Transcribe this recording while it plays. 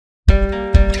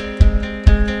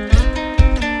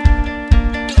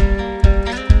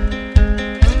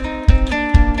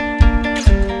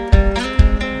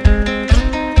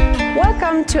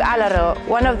Alaró,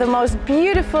 one of the most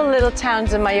beautiful little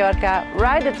towns in Mallorca,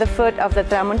 right at the foot of the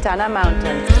Tramuntana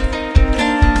mountains.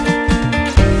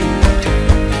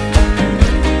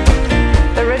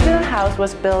 The original house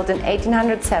was built in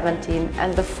 1817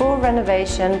 and the full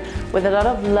renovation with a lot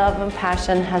of love and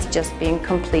passion has just been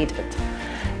completed.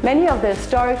 Many of the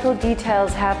historical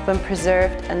details have been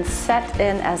preserved and set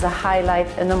in as a highlight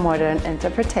in the modern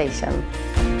interpretation.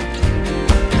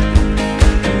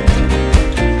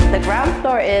 The ground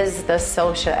floor is the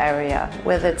social area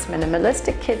with its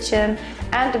minimalistic kitchen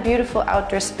and a beautiful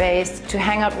outdoor space to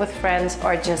hang out with friends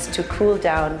or just to cool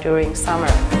down during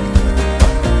summer.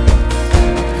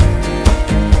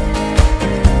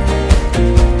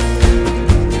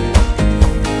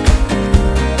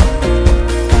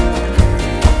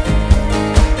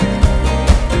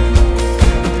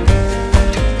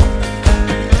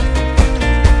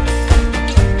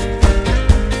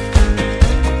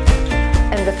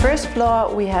 On the first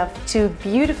floor we have two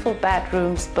beautiful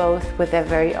bedrooms, both with their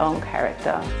very own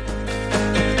character.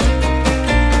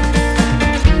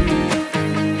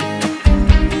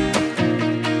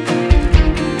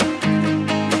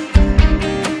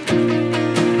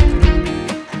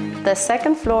 The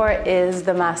second floor is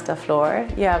the master floor.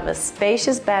 You have a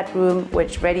spacious bedroom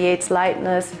which radiates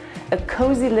lightness, a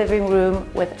cozy living room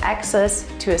with access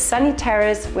to a sunny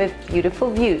terrace with beautiful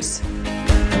views.